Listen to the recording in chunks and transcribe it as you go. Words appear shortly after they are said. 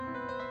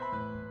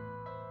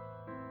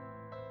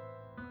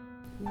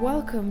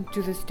Welcome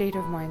to the State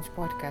of Minds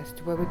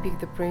podcast, where we pick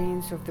the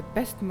brains of the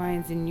best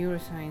minds in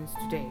neuroscience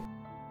today.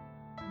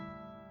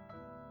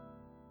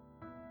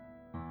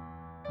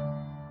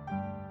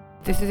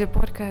 This is a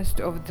podcast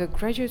of the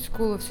Graduate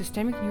School of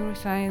Systemic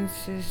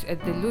Neurosciences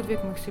at the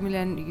Ludwig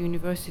Maximilian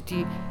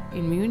University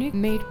in Munich,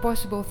 made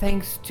possible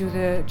thanks to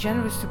the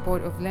generous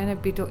support of Lena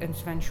Bittel and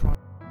Sven Schwarm.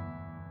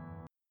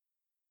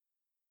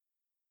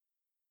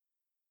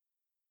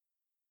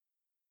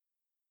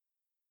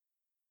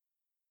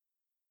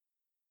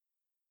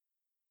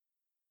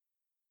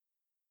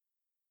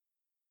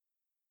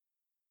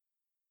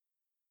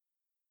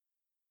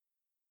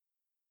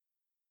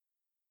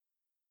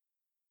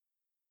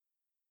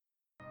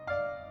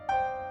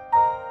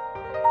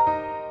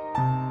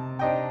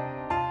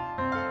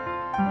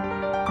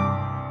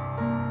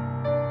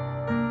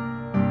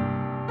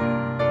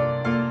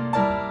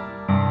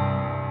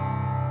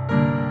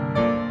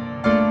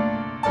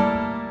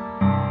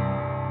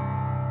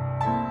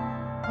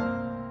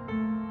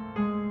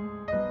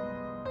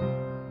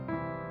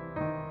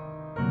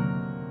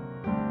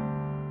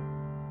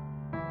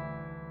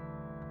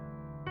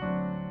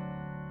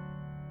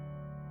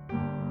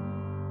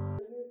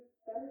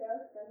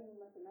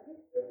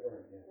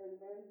 And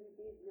then you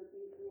did your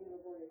PhD in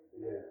robotics.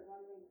 And I was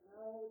wondering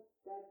how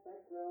that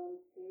background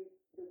shaped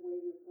the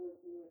way you approach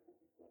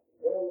neuroscience.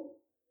 Well,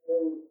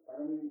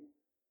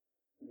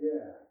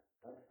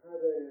 I've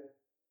had a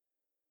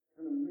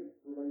kind of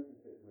mixed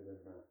relationship with a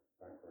math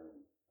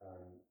background.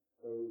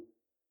 So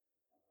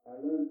I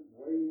learned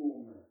way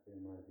more math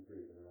in my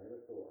degree than I ever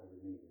thought I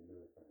would need in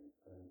neuroscience.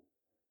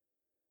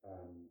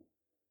 And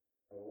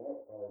a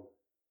lot of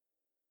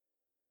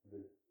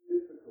the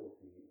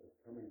difficulty of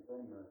coming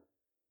from math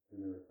to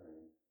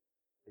neuroscience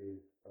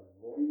is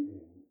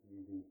avoiding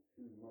using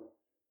too much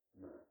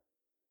math,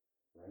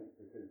 right?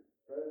 Because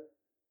first,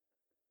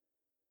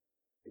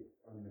 it's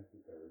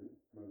unnecessary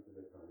most of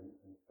the time,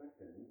 and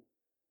second,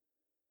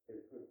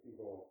 it puts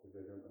people off because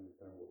they don't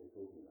understand what we're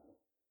talking about.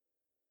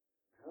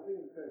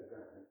 Having said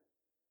that,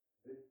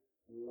 this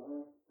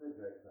last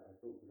project that I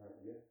talked about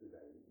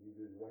yesterday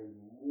uses way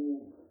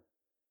more math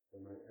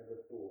than I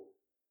ever thought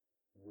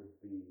would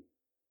be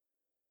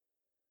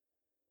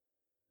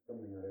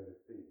something I'd ever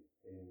see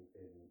in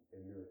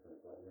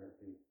neuroscience. Like we're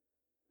actually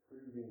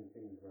proving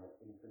things about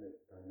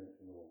infinite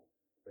dimensional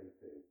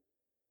spaces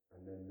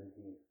and then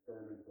making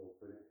experimental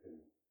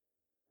predictions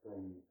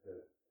from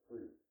the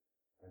proof.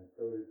 And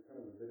so it's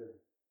kind of a bit of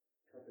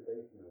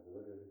trepidation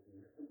over whether this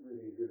is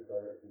really a good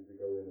direction to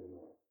go in or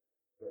not.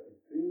 But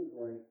it seems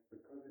like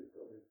because it's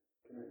got this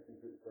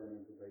connection to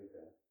experimental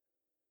data,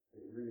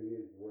 it really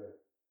is worth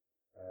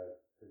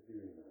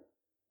pursuing that.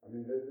 I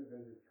mean, there's a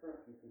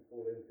trap you can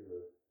fall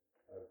into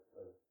of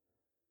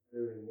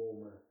doing more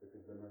math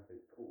because the math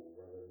is cool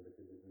rather than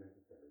because it's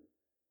necessary.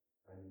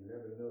 And you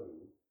never know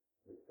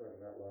which side of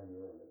that line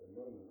you're on. At the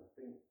moment, I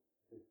think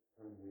this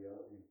time we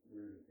really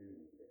do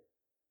need it.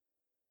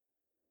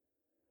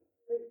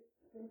 But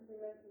since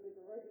we mentioned it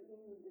already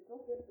in the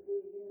talk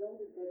yesterday, we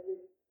noted that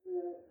this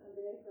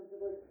combination of the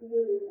word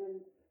theory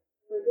and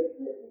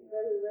prediction is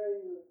very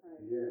rare in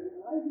neuroscience. Yeah.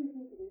 Why do you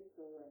think it is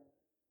so rare?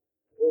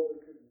 Well,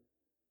 because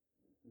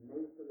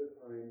most of the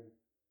time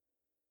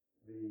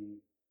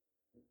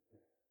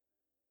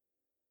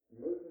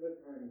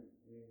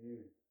you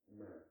use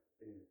math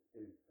is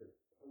to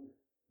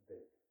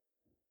post-dict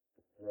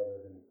rather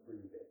than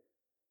predict.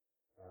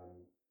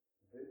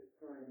 This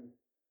time,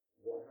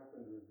 what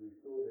happened was we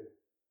saw this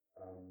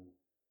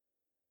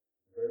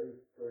very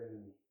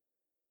strange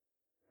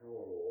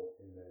power law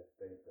in their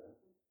data,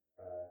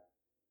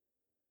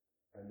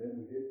 and then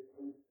we did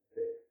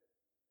post-dict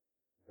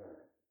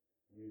that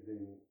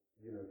using,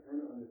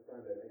 trying to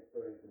understand an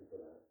explanation for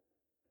that.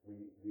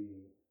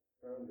 We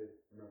found this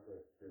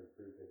mapper to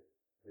improve this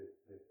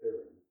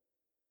theorem,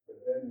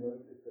 but then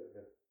noticed that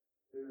the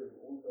theorem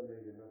also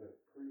made another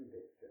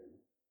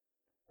prediction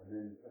and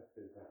then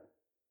tested that.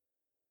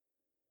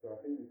 So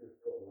I think we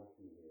just got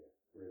lucky here,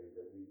 really,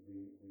 that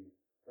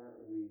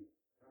we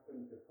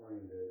happened to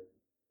find a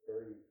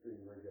very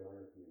extreme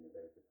regularity in the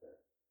data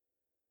set.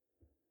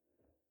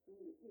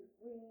 If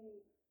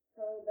we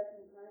travel back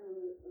in time a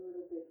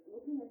little bit,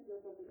 looking at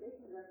your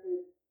publication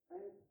record,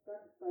 I'm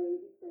struck by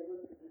its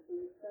diversity. So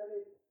you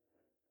started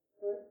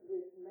first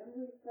with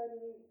memory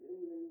studies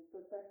and then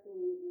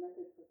perfecting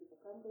methods for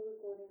hippocampal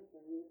recordings,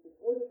 and moved with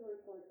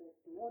auditory cortex,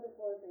 motor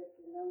cortex,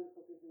 and now you're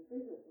focusing on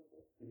visual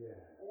cortex. Yeah.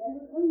 And I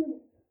was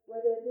wondering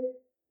whether this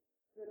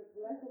sort of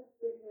lack of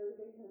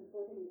specialization is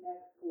putting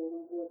X,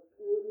 quote unquote,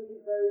 which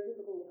is very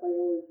typical of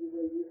biology,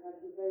 where you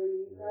have the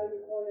very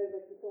tiny corner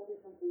that you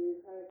focus on for your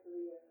entire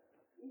career.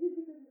 Is it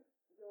because of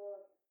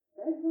your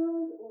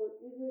background, or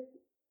is it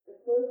a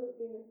sort of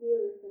being a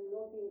theorist and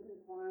not being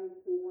confined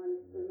to one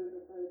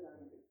experimental paradigm?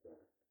 I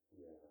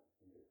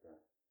think it's that.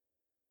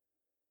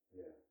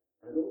 Yeah.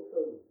 And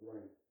also, if you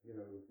want to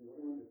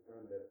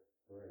understand the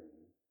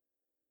brain,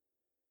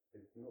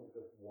 it's not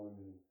just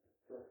one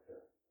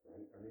structure,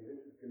 right? I mean,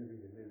 this is going to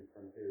be the new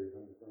frontier, is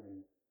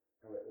understanding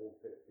how it all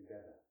fits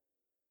together.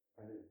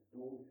 And it's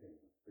daunting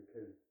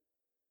because,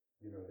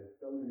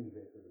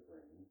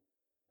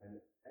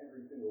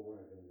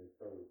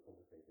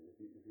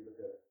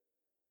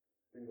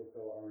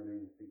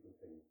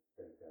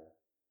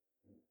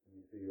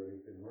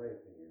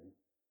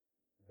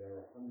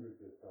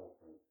 hundreds of cell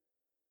types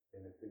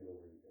in a single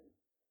region,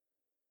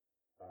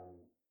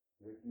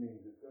 which means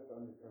that just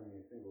understanding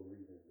a single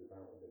region is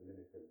about the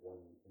limit of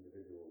one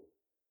individual's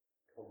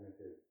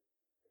cognitive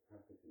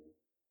capacity,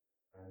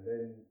 and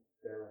then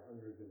there are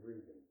hundreds of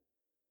regions,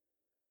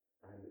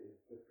 and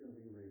it's just going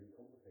to be really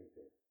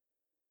complicated.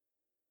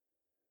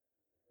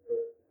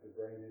 But the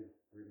brain is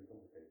really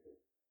complicated.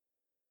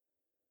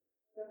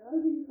 So how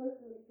do you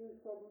personally choose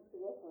problems to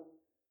work on?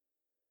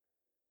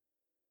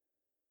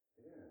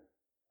 Yeah.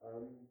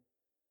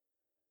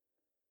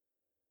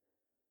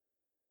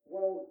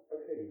 Well,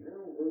 okay,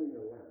 now running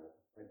a lab,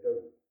 I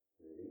don't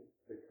really,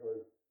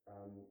 because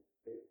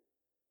it's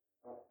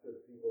up to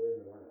people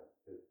in the lab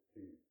to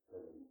choose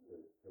problems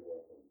to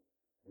work on.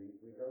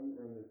 We don't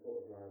run the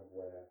sort of lab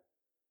where,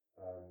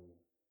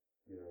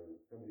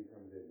 somebody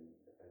comes in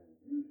and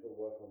you shall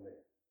work on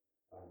this.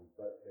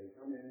 But they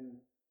come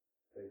in,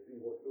 they see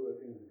what sort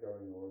of things are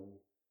going on,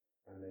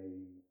 and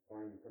they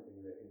find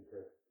something that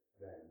interests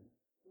them.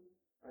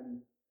 And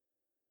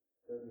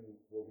certainly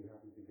we'll be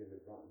happy to give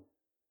advice.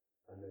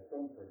 And there's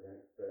some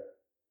projects that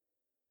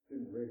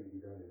shouldn't really be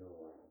done in our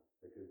lab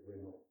because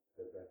we're not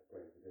the best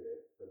place to do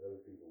it, but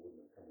those people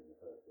wouldn't have come in the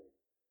first place.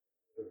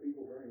 So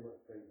people very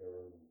much take their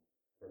own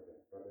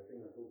projects. But the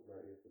thing I talked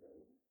about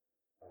yesterday,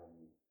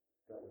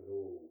 that was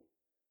all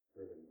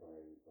driven by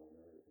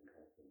Harriss and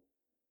Carson.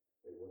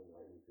 It wasn't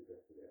like we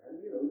suggested it. And,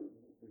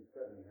 we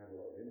certainly had a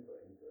lot of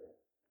input into it,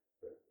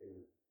 but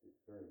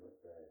it's very much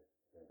their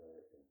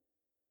direction.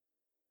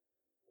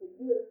 So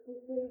you have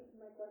saved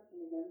my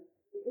question again,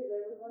 because I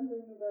was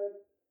wondering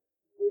about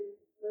this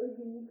very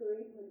unique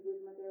arrangement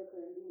with Matteo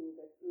Carandini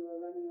that you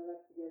are running a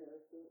lab together.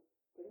 So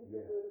can you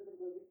talk a little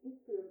bit about the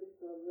history of this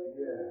collaboration?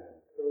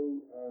 Yeah. So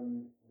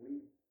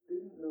we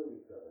didn't know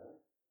each other.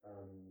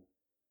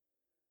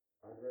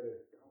 I've read a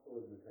couple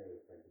of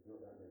Matteo's papers,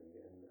 not that many,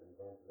 and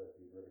vice versa,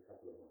 he's read a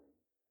couple of mine.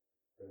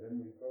 So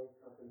then we both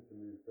happened to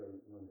move to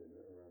London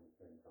at around the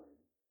same time.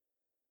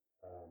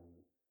 And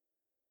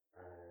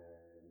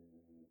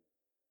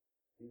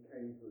he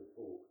came to a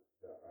talk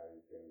that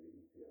I gave at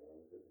ECO.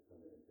 I was at the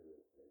Summit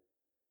Imperial Place.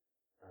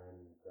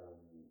 And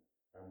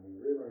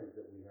we realized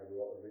that we had a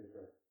lot of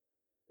interest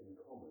in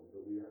common,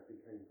 but we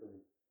actually came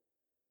from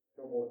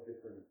somewhat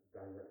different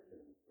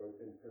directions, both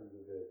in terms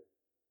of the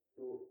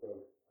sorts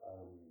of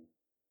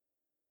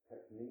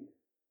techniques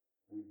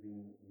we've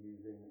been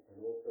using and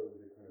also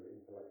the kind of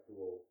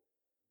intellectual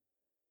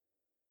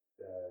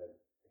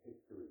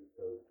history.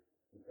 So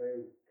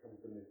Matteo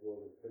comes from this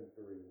world of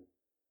sensory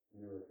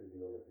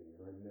neurophysiology,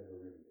 and I never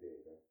really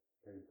did. I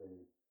came from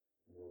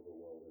more of a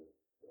world of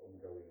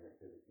ongoing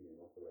activity and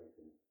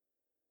oscillation.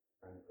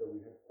 And so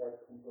we have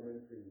quite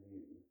complementary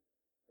views,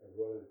 as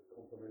well as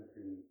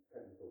complementary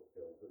technical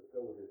skills, but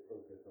still with this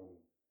focus on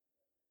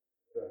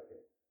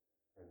circuits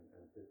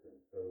and systems.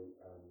 So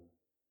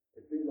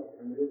it seemed like,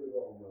 and we also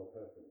got on well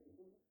personally,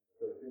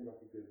 so it seemed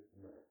like a good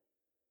match.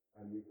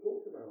 And we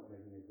talked about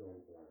making a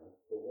joint lab,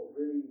 but what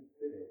really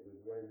did it was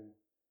when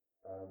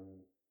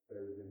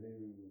there was a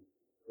new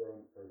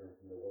grant program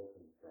from the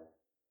Wellcome Trust,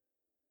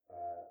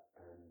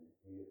 and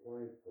he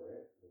applied for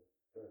it, the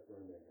first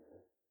round they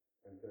had,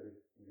 and said, if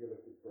you give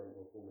us this grant,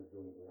 we'll form a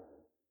joint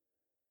lab.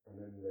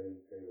 And then they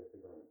gave us the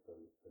grant, so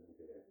then we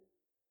did it.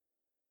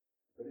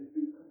 But it's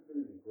been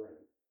absolutely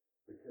great,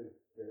 because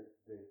the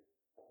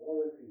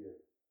quality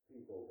of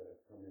people that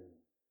have come in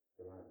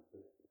the lab is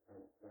just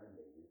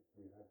outstanding.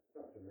 We've had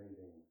such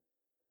amazing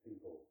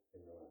people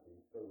in the lab, been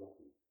so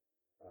lucky.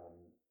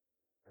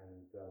 I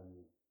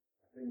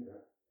think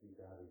that's due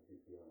to having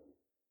CPI,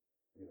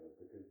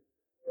 because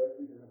first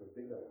we can have a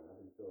bigger lab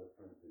and still have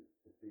time to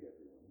see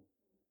everyone,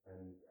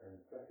 and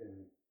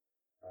second,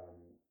 I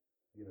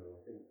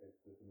think it's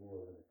just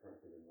more of an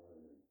attractive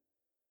environment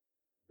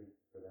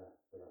for that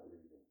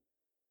reason.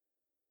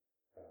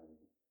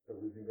 So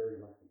we've been very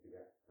lucky to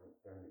get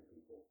outstanding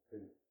people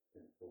since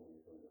forming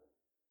the joint lab.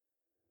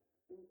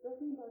 And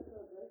talking about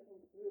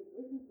collaborations, you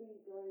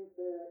recently joined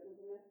the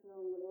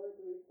International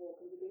Laboratory for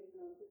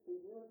Computational and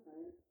Systems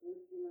Neuroscience,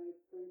 which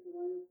unites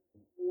 21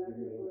 labs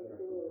across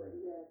the world.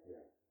 Yes.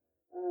 Yeah.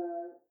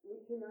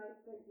 Which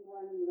unites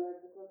 21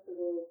 labs across the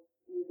world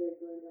in their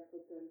joint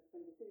efforts to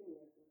understand decision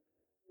making.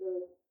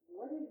 So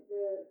what is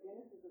the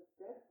genesis of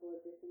that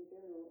project in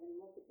general, and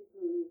more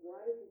particularly,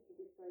 why did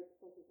you decide to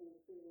focus on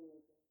decision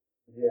making?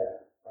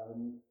 Yeah.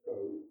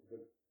 So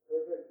the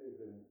project is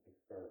an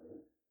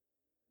experiment.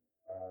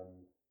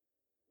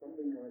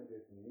 Something like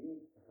this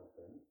needs to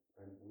happen,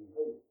 and we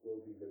hope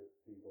we'll be the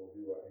people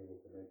who are able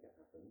to make it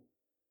happen.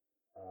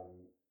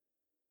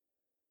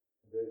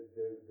 The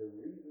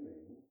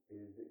reasoning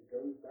is, it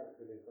goes back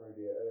to this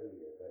idea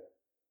earlier that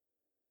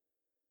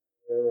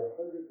there are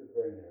hundreds of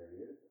brain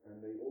areas, and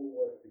they all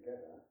work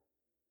together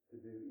to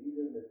do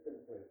even the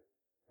simplest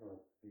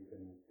tasks you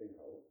can think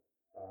of.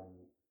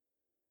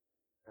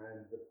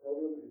 And the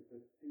problem is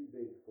just too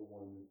big for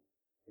one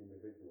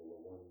individual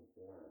or one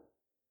lab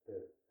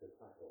to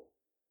tackle.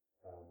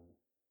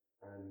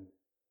 And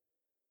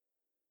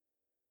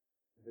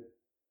the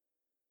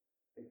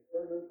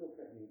experimental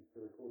techniques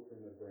to record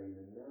from the brain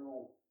are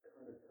now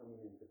kind of coming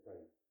coming into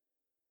place,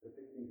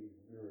 particularly these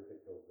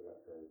neuropixels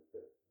electrodes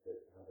that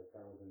have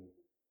 1,000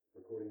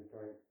 recording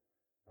sites.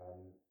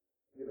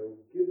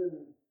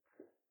 Given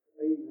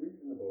a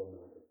reasonable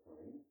amount of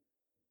time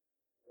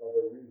of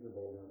a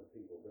reasonable amount of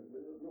people, but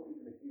not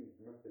even a huge,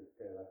 massive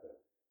scale effort,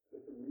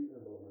 just a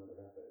reasonable amount of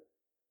effort,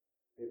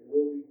 it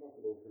will be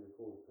possible to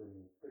record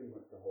from pretty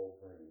much the whole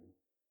brain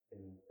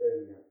in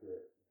fairly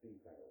accurate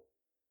detail.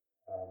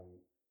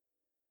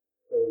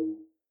 So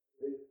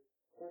this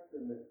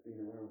question that's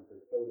been around for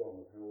so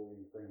long of how all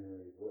these brain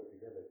areas work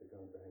together to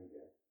guide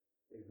behavior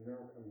is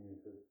now coming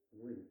into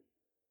reach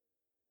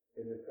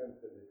in the sense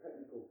that the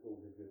technical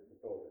tools exist to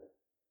solve it.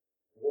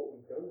 What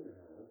we don't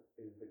have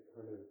is the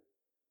kind of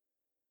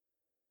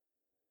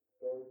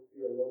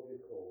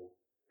sociological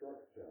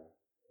structure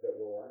that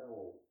will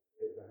allow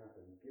it to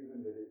happen,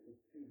 given that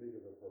it's too big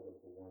of a problem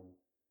for one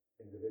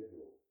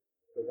individual.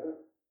 So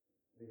that's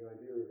the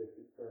idea of this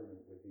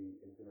experiment with the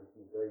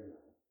International Brain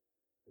Lab,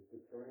 is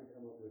to try and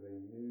come up with a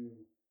new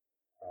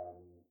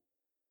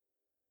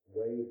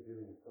way of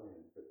doing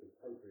science that's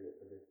appropriate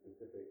for this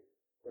specific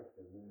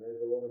question. And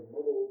there's a lot of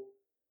models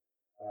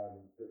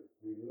that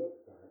we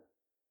looked at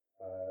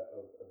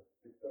of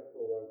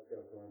successful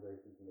large-scale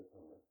collaborations in the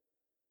past,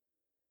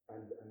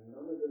 and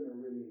none of them are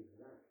really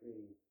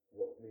exactly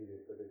what's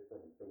needed for this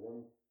problem. So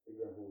one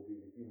example would be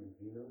the Human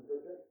Genome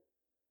Project,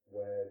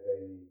 where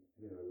they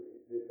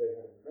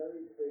had a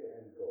very clear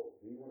end goal.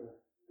 We want to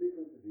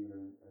sequence the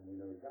genome, and we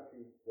know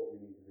exactly what we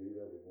need to do.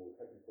 There'll be more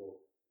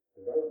technical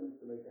developments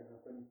to make it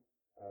happen,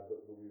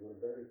 but we want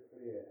a very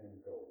clear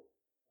end goal.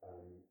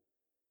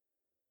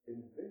 In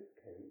this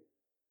case,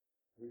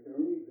 we can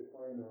only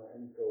define our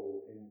end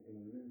goal in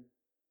loose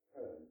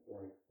terms,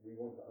 like we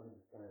want to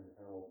understand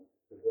how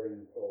the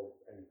brain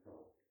solves a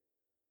task.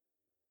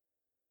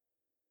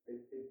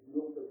 It's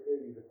not so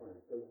clearly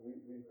defined. So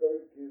we've got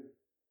to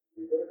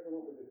come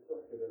up with a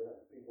structure that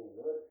lets people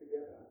work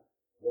together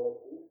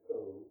while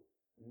also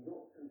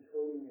not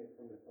controlling it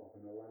from the top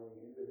and allowing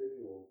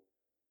individuals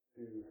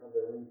to have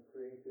their own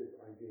creative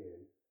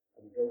ideas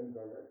and go in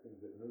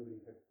directions that nobody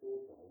had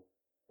thought of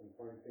and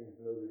find things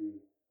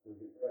nobody was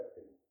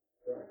expecting.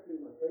 So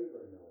actually my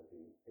favorite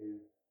analogy is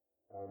to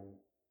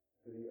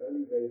the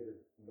early days of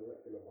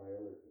molecular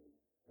biology,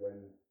 when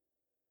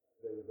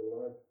there was a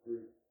large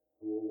group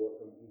who all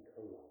worked on E.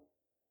 coli,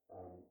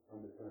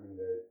 understanding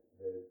the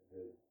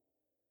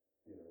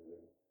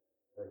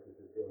process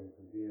of going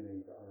from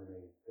DNA to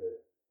RNA to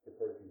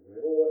proteins. And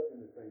they all worked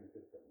in the same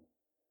system.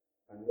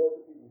 And lots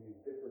of people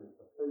used different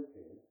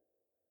approaches,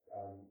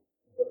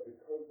 but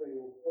because they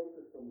all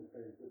focused on the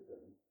same system,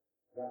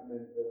 that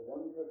meant that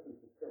one person's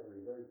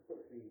discovery very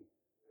quickly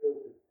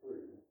filtered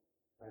through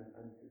and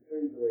could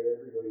change the way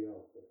everybody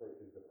else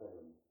approaches the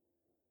problem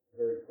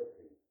very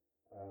quickly.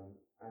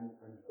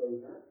 And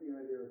so that's the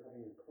idea of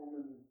having a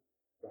common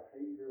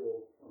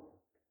behavioral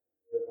task,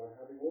 that by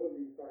having all of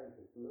these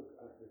scientists look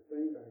at the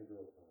same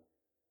behavioral task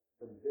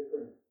from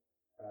different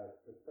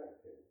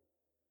perspectives,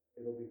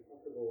 it'll be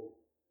possible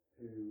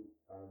to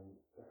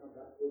have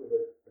that sort of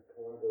a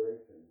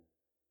collaboration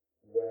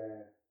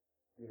where,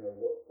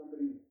 what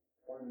somebody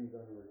finally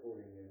done a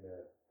recording in the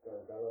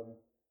cerebellum,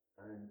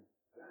 and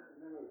that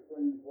now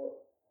explains what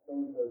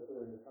so-and-so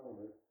saw in the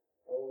thalamus.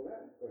 Oh, well,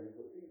 that explains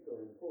what she saw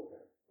in the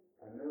cortex.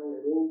 And now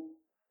it all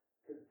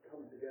could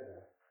come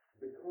together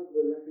because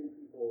we're letting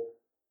people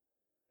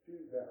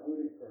choose their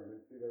own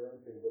experiments, do their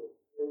own thing, but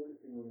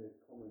focusing on this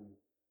common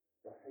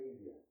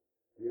behavior.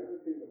 The other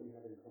thing that we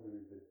have in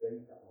common is the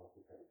data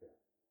architecture,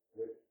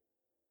 which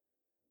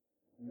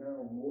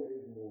now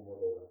is more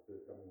modeled after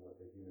something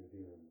like the Human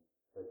Genome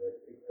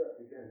Project,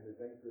 except again the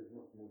data is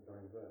much more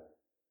diverse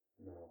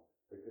now,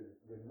 because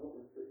we're not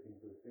restricting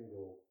to a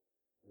single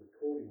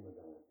recording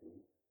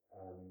modality.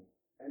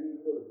 Any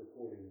sort of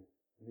recording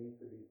needs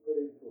to be put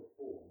into a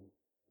form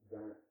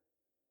that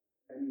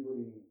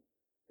anybody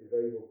is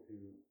able to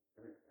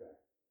access,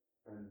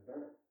 and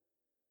that's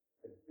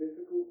a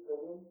difficult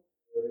problem,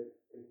 but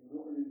it's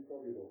not an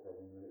insoluble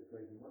problem, and it's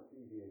made much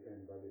easier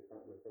again by the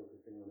fact we're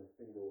focusing on a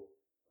single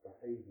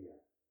behavior.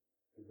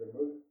 Because the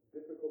most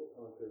difficult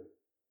part of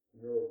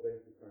neural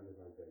data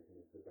standardization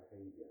is the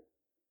behavior.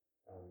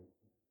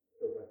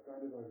 So by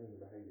standardizing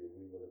the behavior,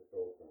 we will have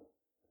solved that,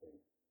 I think.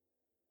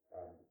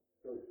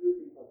 So it should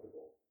be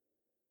possible.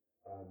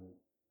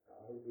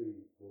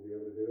 Hopefully we'll be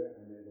able to do it,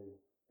 and it'll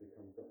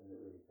become something that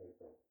really takes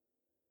off.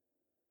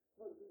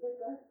 Well, that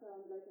does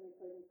sound like an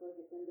exciting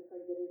project, and the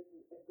fact that it's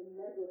at the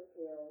mega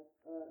scale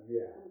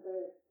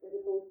compared as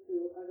opposed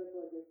to other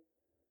projects.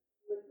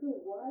 But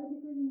still, why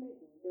decision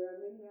making? There are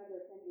many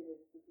other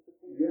candidates that you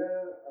could think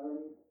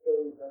of.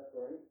 So that's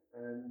right.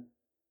 And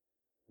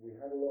we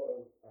had a lot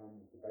of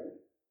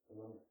debate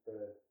amongst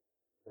the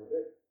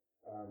project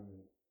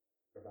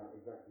about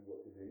exactly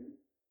what to do.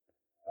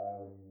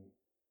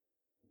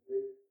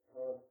 This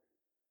task,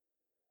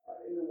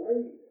 in a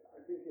way,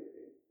 I think it's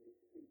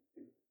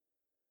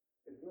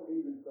not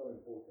even so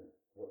important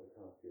what the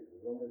task is, as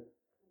long as,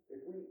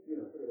 if we,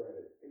 put it like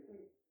this, if we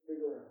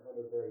figure out how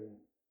the brain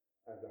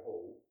as a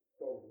whole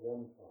solves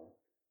one task,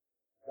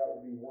 that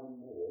would be one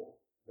more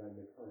than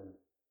the current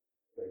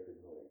state of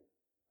knowledge.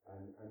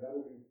 And that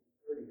will be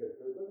pretty good.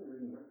 So it doesn't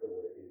really matter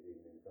what it is,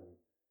 even in some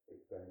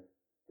extent.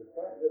 The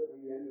fact that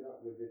we ended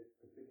up with this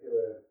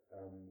particular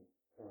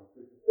task,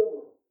 which is still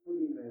not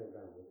fully nailed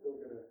down, we're still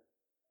going to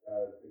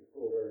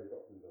explore various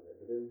options of it,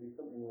 but it would be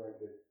something like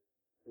this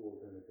two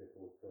alternative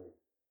or choice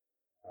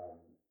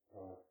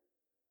task.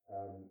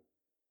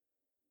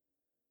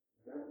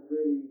 That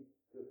really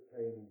just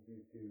came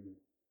due to,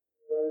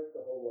 first,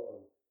 a whole lot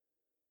of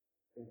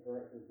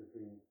interactions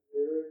between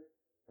theorists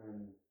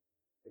and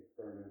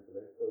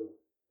experimentalists. So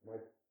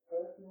my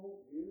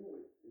personal view,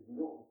 which is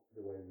not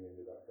the way we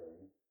ended up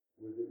going,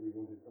 was that we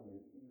wanted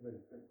something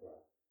even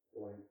simpler,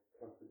 like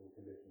classical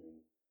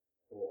conditioning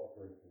or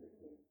operant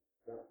conditioning.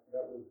 That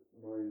was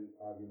my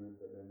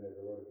argument, but then there's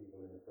a lot of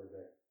people in the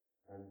project,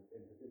 and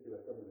in particular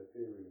some of the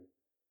theory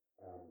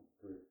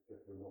groups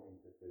just were not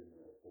interested in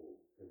that at all,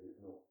 because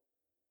it's not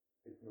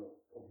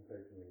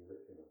computationally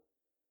rich enough.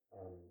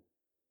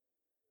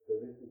 So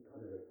this is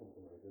kind of a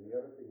compromise. And the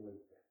other thing was,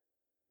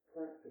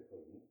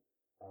 practically,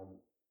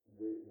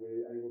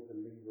 we're able to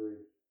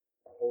leverage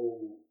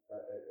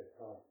a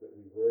task that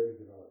we've already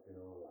developed in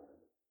our lab,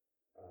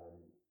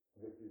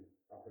 which is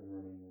up and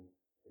running.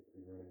 It's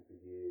been running for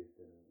years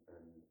and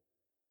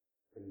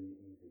pretty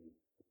easy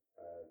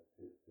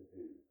to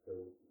do.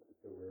 So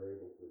we're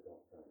able to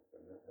adopt that,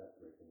 and that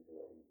makes things a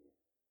lot easier,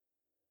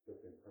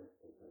 just in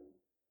practical terms.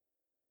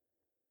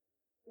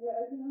 Yeah,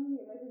 I can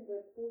only imagine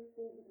the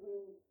push-pull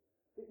between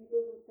the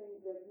people who think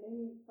that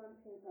many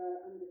functions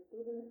are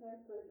understood in a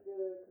sense, like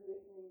the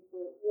conditioning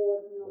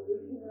or not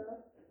rich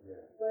enough. Yeah.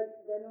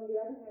 But then on the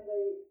other hand,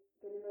 I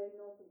can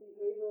imagine also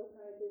behavioral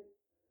scientists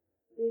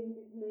being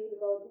dismayed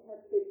about the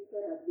haptic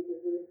setup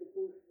because there is a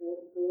push for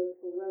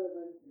ecological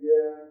relevance.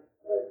 Yeah.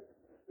 But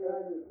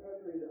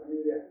Personally, I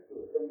mean, yeah,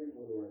 sure. Some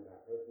people who like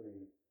that.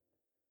 Personally,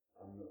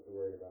 I'm not so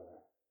worried about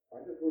that.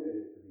 I just wanted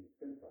it to be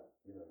simpler,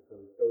 So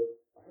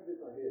I had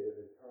this idea that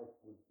the task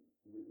we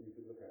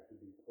could look at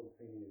should be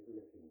spontaneous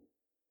looking,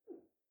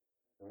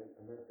 right?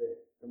 And that's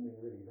it. Something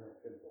really that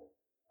simple.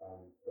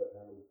 But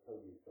that was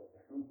totally shot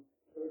down.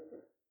 So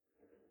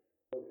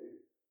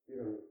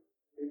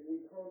if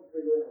we can't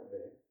figure out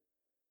this,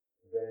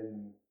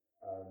 then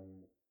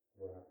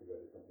we'll have to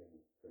go to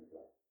something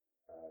simpler.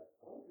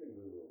 Hopefully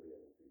we will be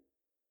able to.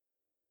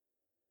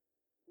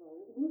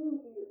 no, we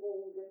will be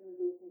all definitely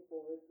looking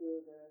forward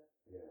to the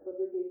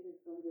publications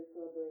from this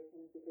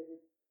collaboration because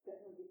it's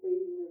definitely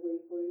paving the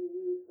way for a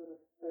new sort of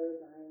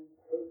paradigm.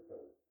 I hope so.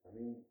 I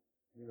mean,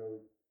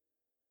 one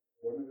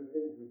of the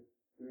things with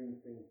doing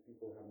things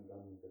people haven't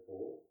done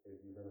before is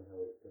you don't know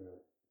how it's going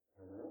to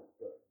pan out,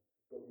 but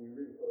we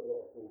really put a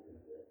lot of thought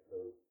into it,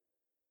 so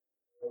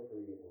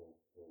hopefully it will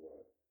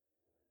work.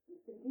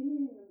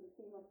 Continuing on the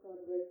theme of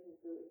collaboration,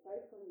 so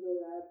aside from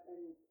your lab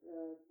and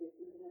this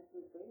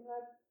international brain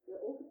lab, you're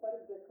also part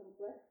of the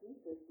complex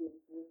research group,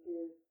 which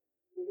is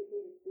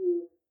dedicated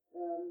to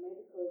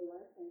medical and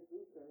life science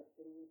research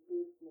and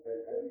includes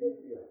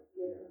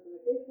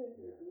mathematicians,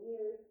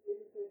 engineers,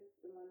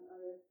 physicists, among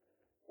others.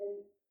 And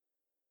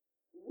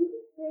would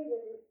you say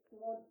that it's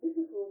more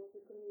difficult to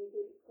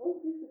communicate across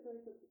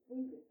disciplines or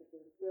between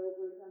disciplines? So,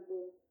 for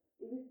example,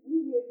 is it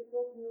easier to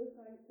talk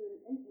neuroscience to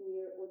an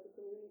engineer or to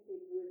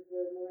communicate with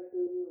the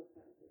molecular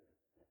neuroscientist?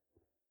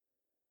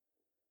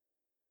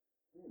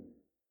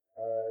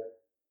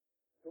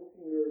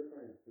 Talking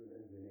neuroscience to an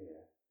engineer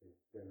is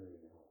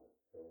generally hard,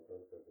 so I'll go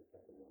for the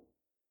second one.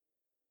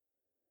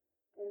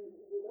 And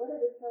what are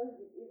the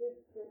challenges? Is it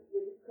just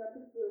the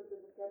discrepancy of the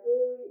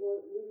vocabulary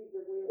or really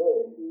the way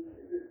of thinking?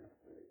 If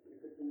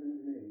it's an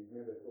engineer who's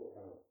never thought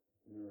about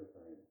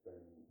neuroscience,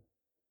 then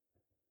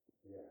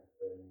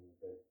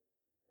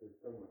there's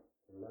so much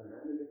to learn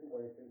and a different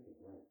way of thinking,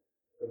 right?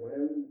 So my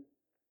own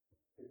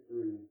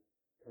history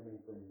coming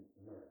from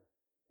math,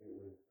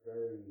 it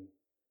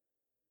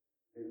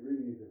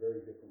really is a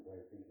very different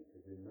way of thinking,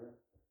 because in math,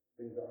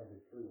 things are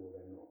either true or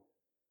they're not.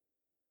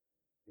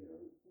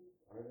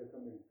 Either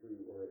something's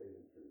true or it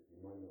isn't true. You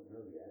might not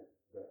know yet,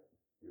 but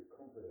you're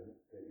confident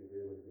that you'll be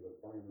able to give a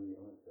binary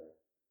answer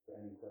to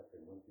any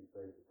question once you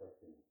phrase the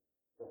question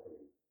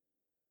properly.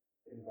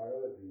 In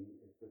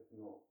biology, it's just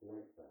not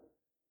like that.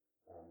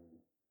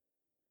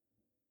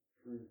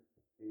 Truth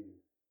is,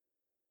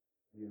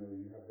 you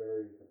have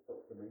various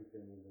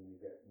approximations and you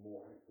get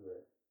more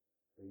accurate,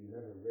 but you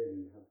never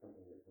really have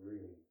something that's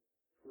really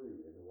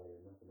true in the way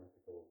a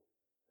mathematical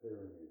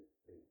theorem is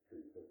true.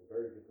 So it's a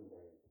very different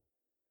way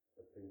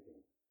of thinking.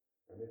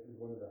 And this is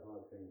one of the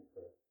hard things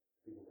for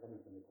people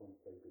coming from the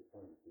quantitative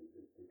science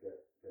is to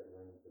get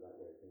around to that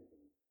way of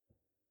thinking.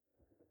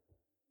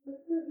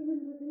 But still,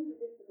 even within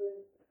the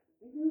discipline,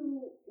 do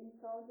you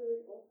encounter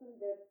it often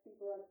that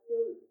people are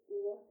still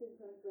lost in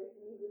translation,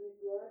 even if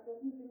you are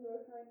talking to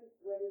neuroscientists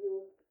when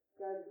you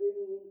start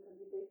bringing in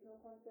computational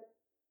concepts?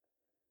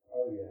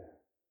 Oh, yeah.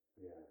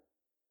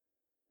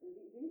 And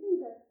do you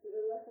think that's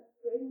a lack of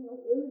training or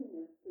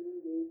willingness to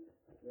engage?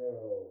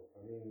 Well,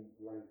 I mean,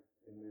 like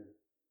in the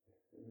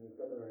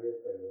seminar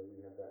yesterday where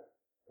we had that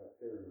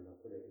theorem and I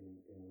put it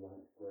in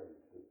light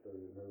grey so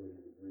that nobody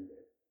would read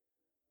it.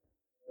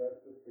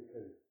 That's the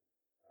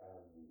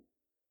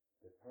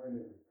time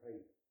it would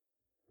take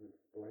to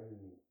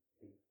explain,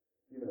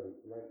 you know,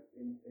 like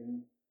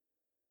in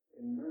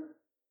math,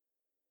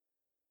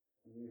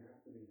 you have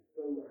to be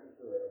so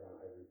accurate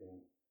about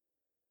everything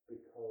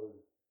because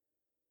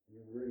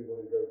you really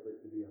want to go for it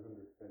to be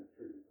 100%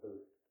 true.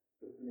 So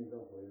just an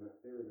example, in that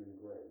theorem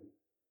in Gray,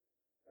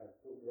 I've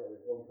talked about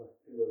this 1 plus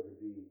 2 over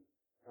d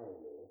power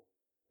law,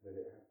 that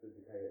it has to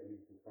decay at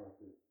least as fast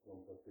as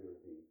 1 plus 2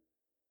 over d.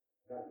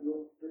 That's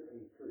not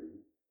strictly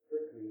true.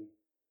 Strictly,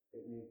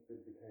 it needs to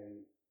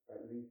decay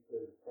at least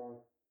as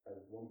fast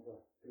as 1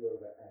 plus 2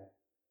 over s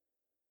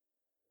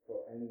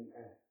for any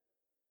s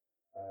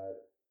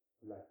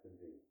less than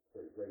d,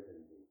 sorry, greater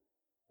than d.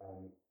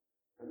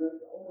 And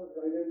that's almost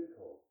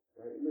identical,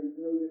 right? It makes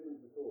no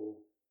difference at all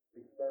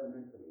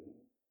experimentally,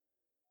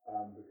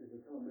 because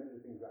we can't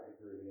measure things that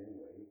accurately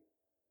anyway.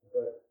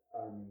 But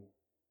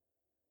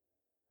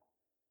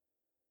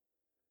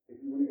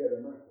if you want to get the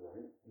math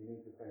right, you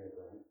need to say it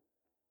right.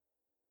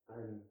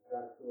 And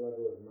that's the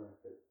level of math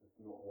that's just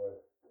not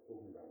worth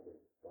talking about with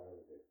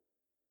biology.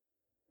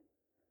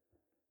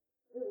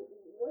 So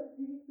what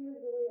do you see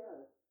as the way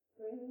out?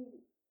 Training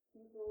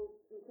people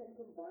who can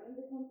combine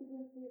the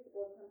competencies,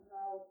 or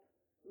somehow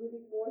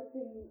really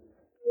forcing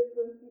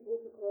different people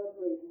to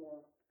collaborate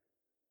more?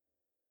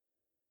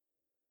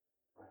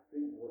 I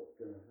think what's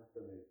going to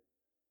happen is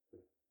the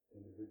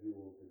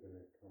individuals are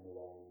going to come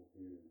along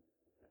who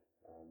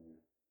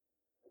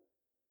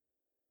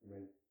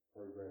make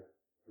progress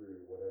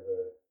through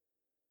whatever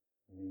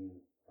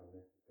means are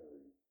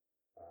necessary.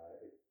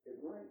 It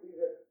might be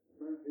that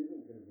math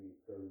isn't going to be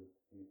so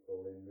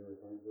useful in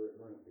neuroscience, or it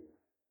might be.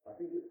 I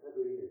think it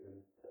probably is,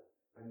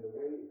 and the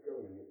way it's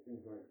going, it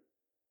seems like.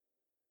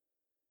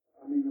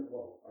 I mean,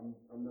 well, I'm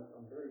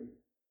very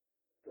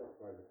struck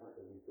by the fact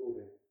that we saw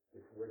this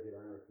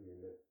regularity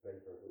in the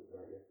data I talked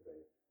about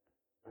yesterday.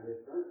 And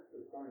if that's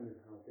a sign of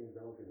how things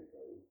are going to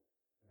go,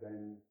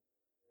 then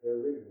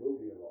there really will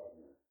be a lot of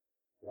math.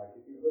 Like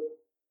if you look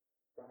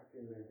back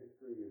in the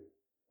history of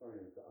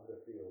science at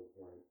other fields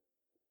like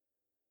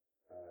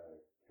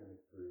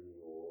chemistry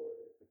or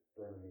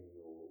astronomy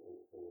or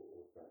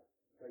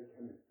say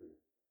chemistry.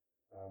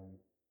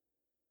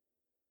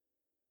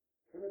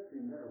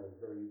 Chemistry now is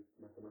very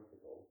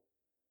mathematical,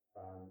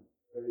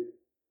 but it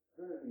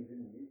certainly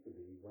didn't used to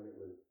be when it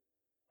was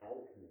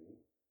alchemy.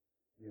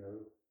 You know,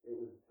 it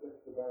was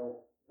just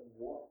about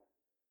what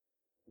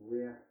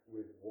reacts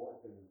with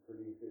what and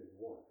produces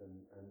what, and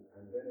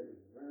then it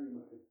was very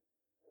much a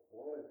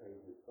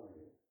qualitative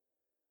science,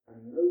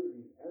 and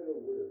nobody ever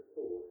would have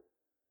thought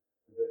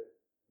that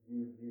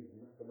you'd use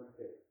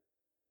mathematics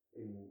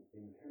in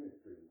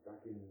chemistry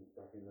back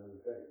in those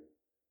days.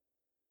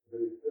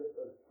 But it's just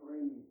as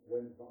time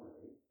went by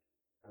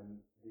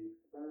and the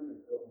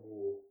experiments got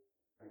more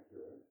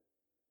accurate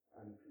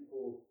and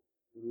people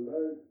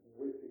learned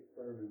which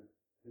experiments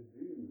to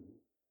do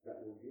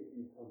that will give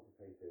you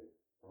quantitative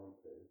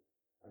answers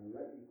and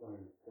let you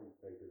find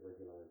quantitative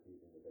regularities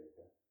in the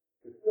data.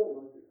 Because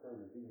still most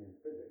experiments, even in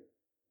physics,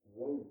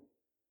 won't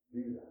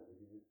do that.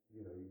 If you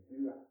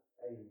do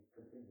a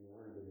completely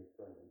random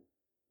experiment,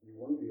 you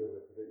won't be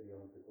able to predict the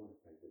answer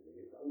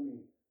quantitatively. It's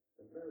only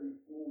a very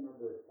small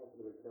number of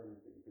possible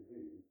experiments that you could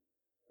do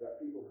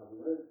that people have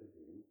learned to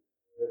do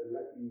that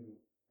let you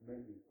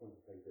make these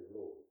quantitative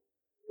laws.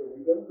 So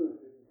we don't know if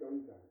this is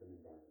going to happen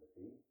in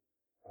biology.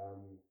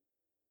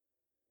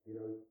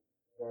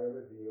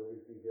 Biology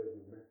obviously deals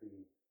with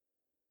messy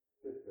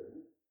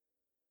systems,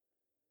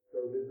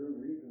 so there's no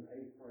reason a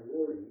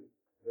priori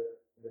that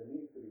there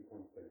needs to be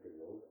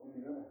quantitative laws. On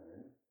the other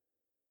hand,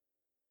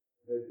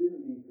 there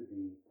didn't need to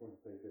be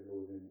quantitative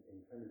laws in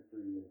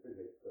chemistry and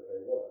physics, but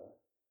there were.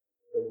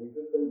 So we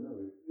just don't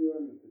know. It's too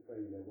early to say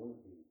there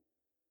won't be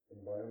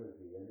in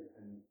biology,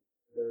 and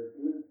there are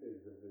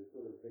glimpses of the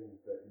sort of things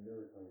that in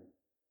neuroscience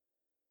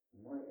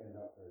might end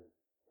up as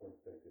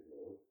quantitative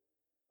laws.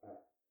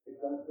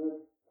 If that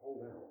does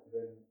hold out,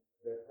 then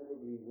there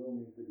probably will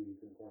need to be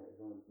some quite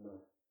advanced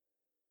math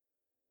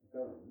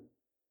done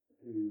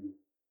to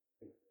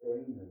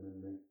explain them and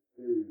make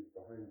theories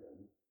behind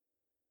them.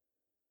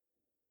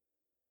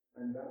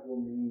 And that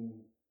will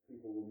mean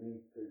people will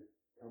need to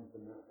come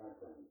from that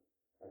background.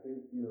 I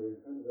think,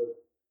 in terms of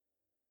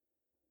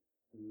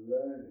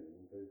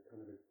learning, there's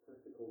kind of a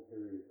critical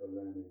period for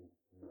learning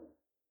math.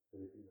 So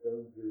if you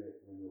don't do it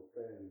when you're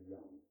fairly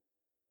young,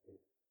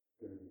 it's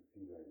going to be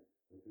too late,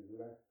 which is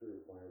less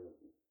true of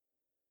biology.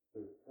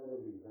 So it's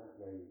probably that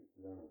way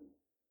round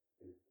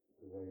is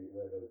the way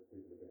where those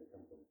people are going to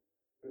come from.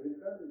 But it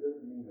certainly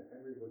doesn't mean that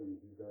everybody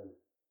who does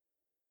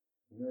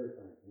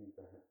neuroscience needs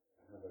to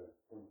have a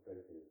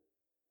quantitative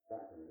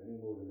background any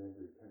more than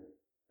every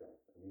chemist does.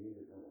 I mean,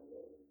 even now a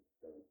lot of them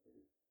don't do.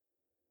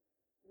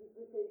 Just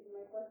repeat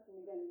my question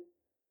again.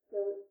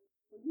 So,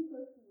 for you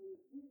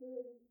personally, is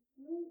there any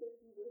skill that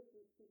you wish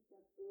you picked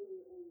up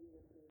earlier on in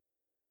your career?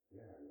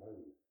 Yeah,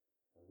 loads.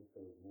 I wish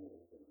I was more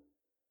organized.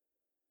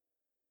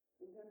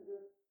 In terms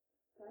of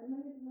time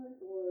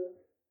management, or?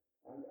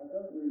 I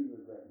don't really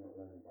regret not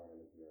learning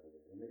biology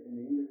earlier. In the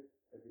English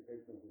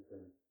educational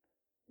system,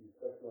 you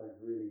specialize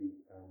really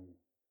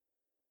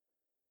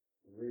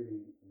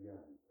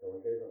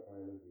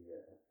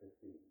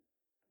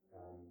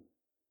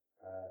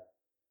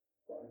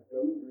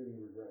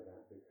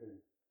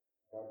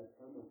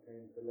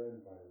came to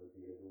learn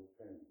biology, it all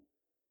changed.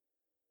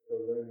 So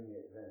learning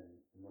it then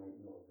might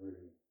not have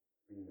really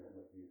been that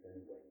much use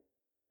anyway,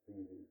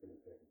 seeing as it was going to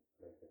take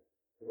later.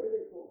 The way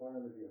they taught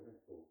biology at high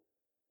school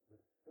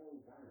was so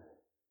bad.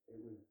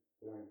 It was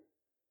like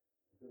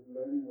just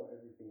learning what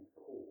everything's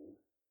called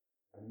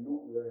and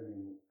not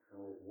learning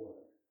how it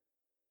works,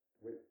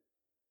 which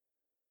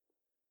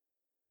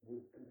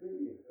was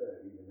completely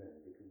absurd even then,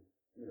 because,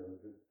 you know,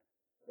 the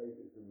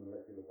basics of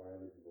molecular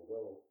biology were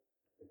well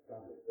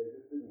established. They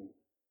just didn't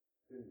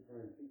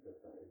try and teach us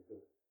that. It's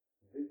just,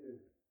 this is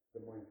the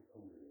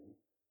mitochondrion.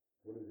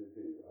 What does it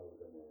do? Oh,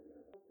 don't worry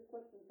about that. The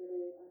question that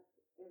I ask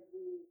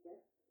every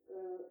guest,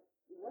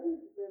 what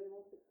is the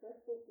most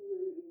successful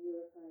theory in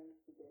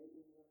neuroscience today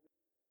in your view?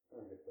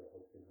 I guess the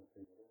Hodgkin model.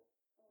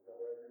 Is that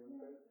what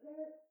everyone says?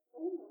 Yes,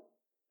 almost.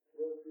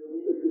 Well, if you're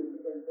looking at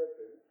the same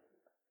question.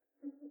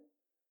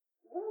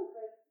 Well,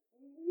 but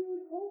you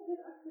would hope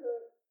that after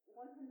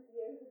 100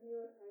 years of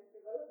neuroscience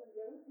development,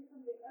 there would be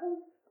something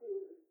else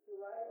to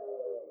rival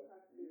what you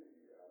have to.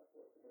 Yeah,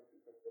 what's the most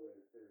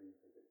successful theory in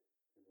physics?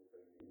 People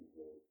say Newton's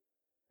laws.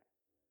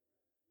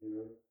 You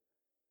know,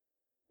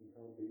 you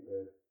can't beat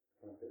the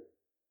classics.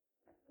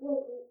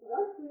 Well,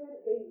 once we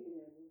had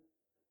Bayesianism.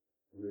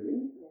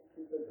 Really? Yes.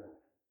 Who said that?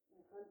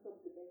 Hans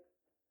of the Beck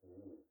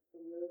Oh,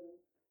 from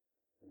Leuven.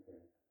 okay.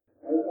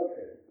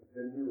 Okay,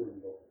 the neuron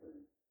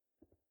doctrine.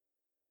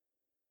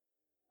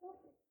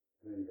 Okay.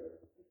 There you go.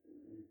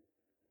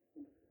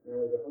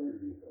 Now, the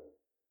 100 years old.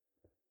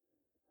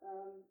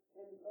 And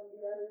on the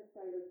other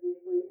side of the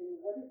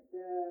equation, what is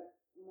the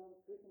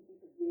most recent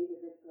piece of data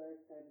that you are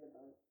excited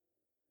about?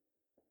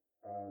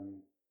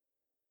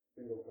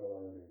 Single cell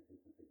RNA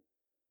sequencing.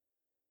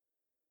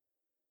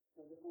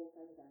 So the whole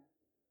paradigm.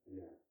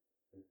 Yeah,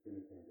 it's going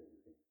to change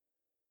everything.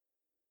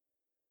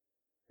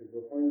 Because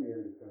we'll finally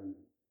understand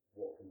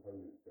what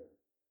components the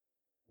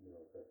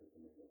neural process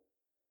are made of.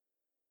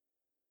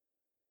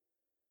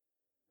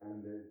 And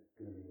there's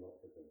going to be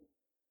lots of them.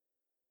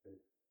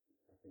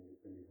 I think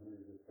it's going to be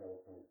hundreds of cell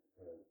types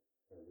per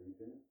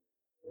region,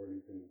 or at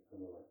least in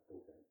somewhere like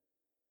cortex.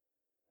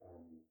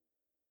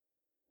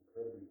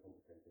 Incredibly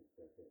complicated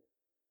circuit.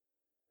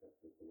 That's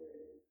just the way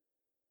it is.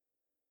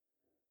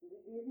 Do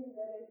you think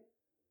that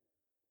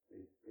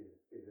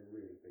Is a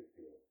really big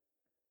deal.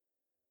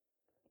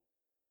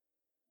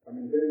 I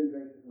mean, getting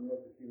data from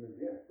lots of humans,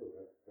 yeah, sure,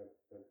 that's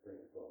great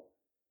as well.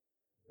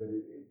 But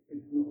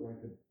it's not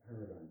like a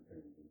paradigm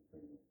change in the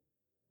same way.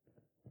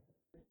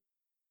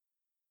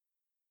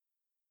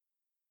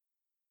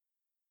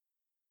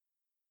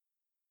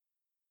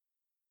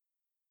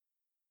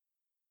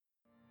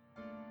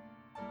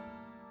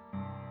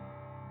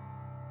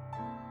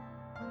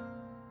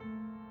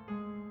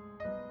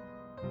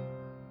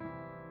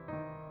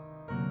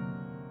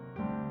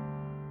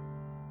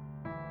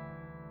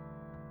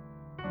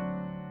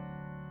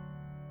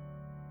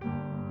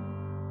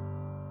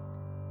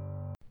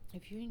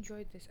 If you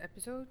enjoyed this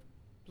episode,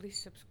 please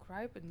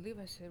subscribe and leave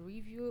us a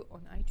review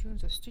on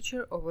iTunes or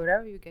Stitcher or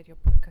wherever you get your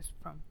podcast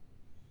from.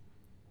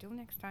 Till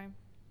next time.